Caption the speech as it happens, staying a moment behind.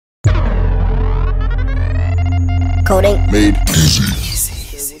Coding Made Easy.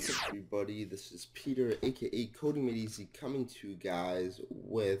 So what's up everybody, this is Peter aka Coding Made Easy coming to you guys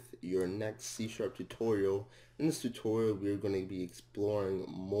with your next C# tutorial. In this tutorial we're going to be exploring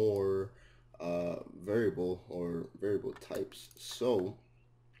more variable types. So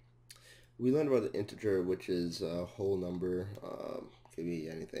we learned about the integer, which is a whole number, could be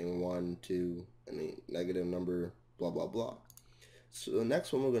anything, 1, 2, any negative number, blah blah blah. So the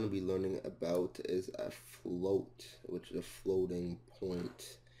next one we're going to be learning about is a float, which is a floating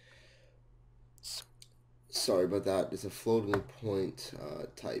point. Sorry about that. It's a floating point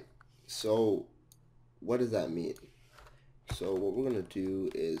type. So what does that mean? So what we're going to do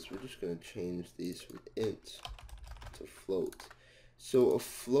is we're just going to change these from int to float. So a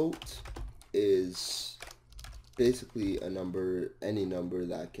float is basically a number, any number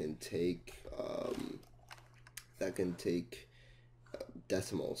that can take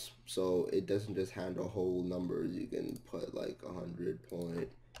decimals. So it doesn't just handle whole numbers. You can put like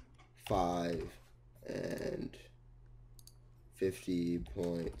 100.5 and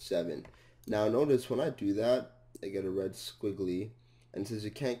 50.7. Now notice when I do that, I get a red squiggly, and it says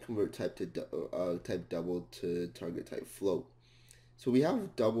you can't convert type double to target type float. So we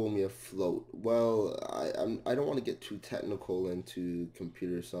have double and we have float. Well, I don't want to get too technical into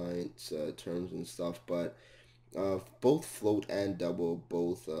computer science terms and stuff, but both float and double,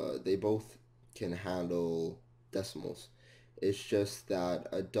 they both can handle decimals. It's just that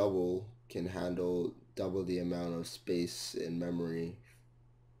a double can handle double the amount of space in memory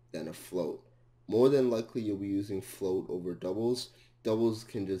than a float. More than likely you'll be using float over doubles. Doubles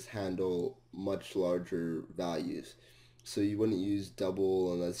can just handle much larger values. So you wouldn't use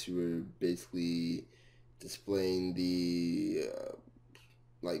double unless you were basically displaying the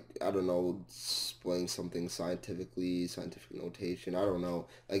like, I don't know, displaying something scientific notation, I don't know,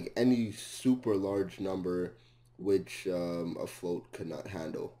 like any super large number which a float could not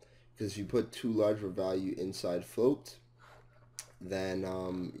handle. Because if you put too large of a value inside float, then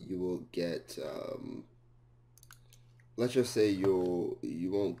you will get, let's just say you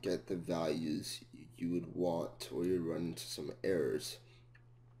won't get the values you would want, or you'd run into some errors.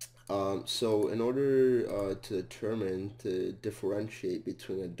 So in order to differentiate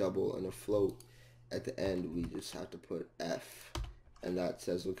between a double and a float, at the end we just have to put f, and that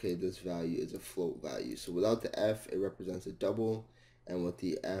says, okay, this value is a float value. So without the f, it represents a double, and with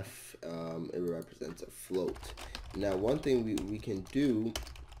the f, it represents a float. Now one thing we can do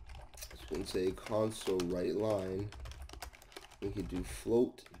is we can say console write line, we can do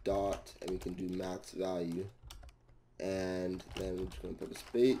float dot, and we can do max value. And then we're just going to put a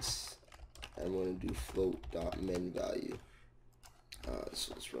space, and we're going to do float.min value.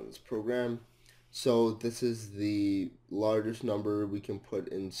 So let's run this program. So this is the largest number we can put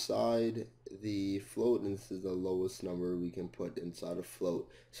inside the float, and this is the lowest number we can put inside a float.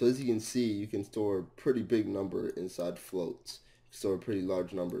 So as you can see, you can store a pretty big number inside floats. Store a pretty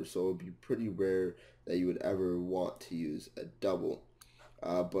large number, so it would be pretty rare that you would ever want to use a double.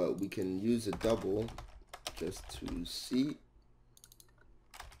 But we can use a double just to see,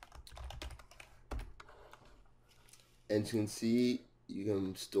 and you can see you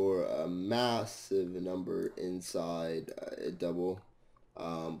can store a massive number inside a double,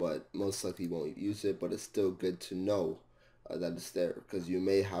 but most likely you won't use it, but it's still good to know that it's there, because you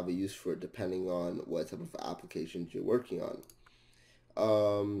may have a use for it depending on what type of applications you're working on.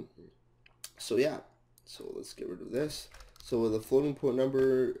 So yeah, so let's get rid of this. So with a floating point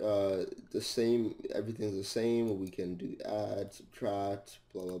number, the same, everything's the same. We can do add, subtract,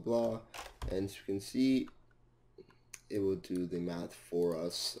 blah blah blah, and as you can see, it will do the math for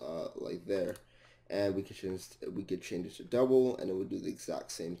us like there. And we could change it to double, and it would do the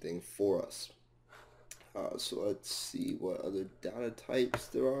exact same thing for us. So let's see what other data types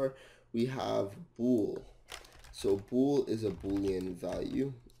there are. We have bool. So bool is a Boolean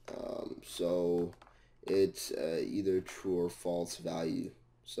value. So it's either true or false value.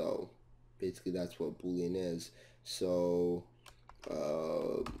 So basically that's what Boolean is. So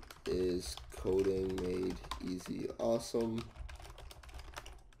is coding made easy awesome?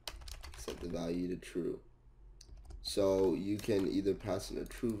 Set the value to true. So you can either pass in a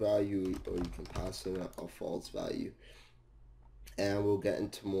true value, or you can pass in a false value. And we'll get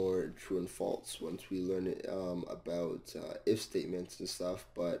into more true and false once we learn it, about if statements and stuff,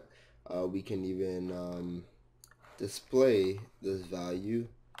 but we can even display this value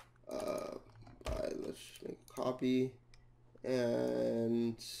by, let's just make a copy,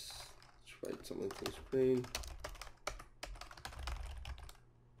 and let's write something to the screen.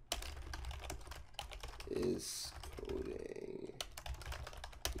 Is coding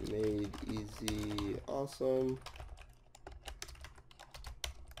made easy awesome?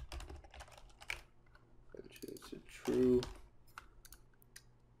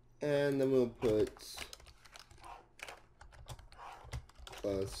 and then we'll put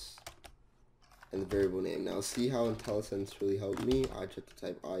plus and the variable name. Now see how IntelliSense really helped me? I just have to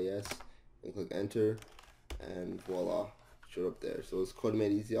type IS and click enter, and voila, showed up there. So it's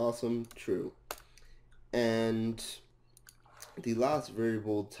CodingMadeEasy awesome, true. And the last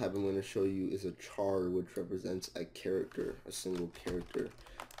variable type I'm going to show you is a char, which represents a character, a single character.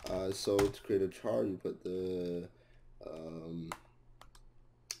 So to create a char, you put the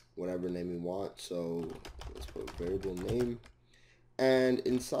whatever name you want. So let's put variable name, and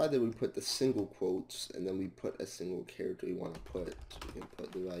inside there we put the single quotes, and then we put a single character you want to put. So we can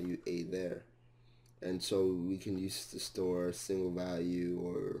put the value a there, and so we can use to store a single value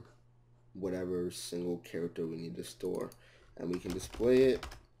or whatever single character we need to store, and we can display it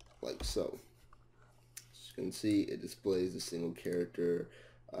like so. As you can see, it displays the single character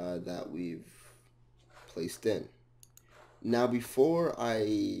that we've placed in. Now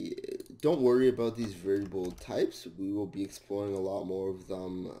don't worry about these variable types. We will be exploring a lot more of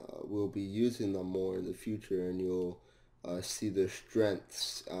them. We'll be using them more in the future, and you'll see their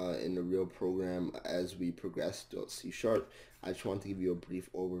strengths in the real program as we progress throughout C#. I just want to give you a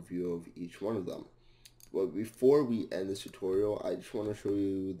brief overview of each one of them. But before we end this tutorial, I just want to show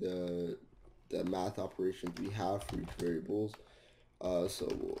you the math operations we have for each variables. So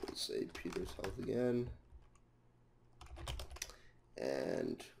we'll say Peter's health again,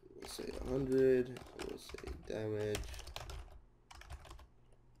 and we'll say 100. We'll say damage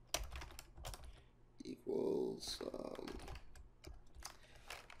equals.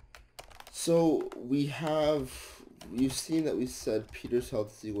 So you've seen that we said Peter's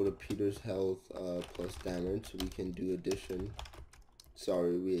health is equal to Peter's health plus damage. So we can do addition.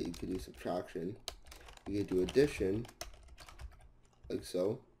 Sorry, we could do subtraction. We could do addition like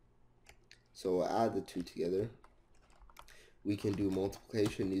so. So we'll add the two together. We can do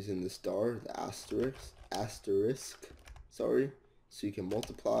multiplication using the star, the asterisk, sorry. So you can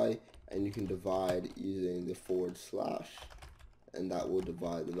multiply, and you can divide using the /, and that will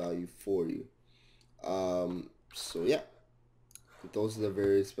divide the value for you. So yeah, those are the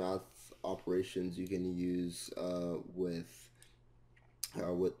various math operations you can use with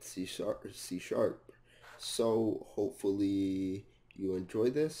C#. So hopefully you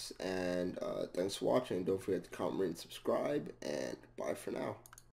enjoyed this, and thanks for watching. Don't forget to comment, rate, and subscribe, and bye for now.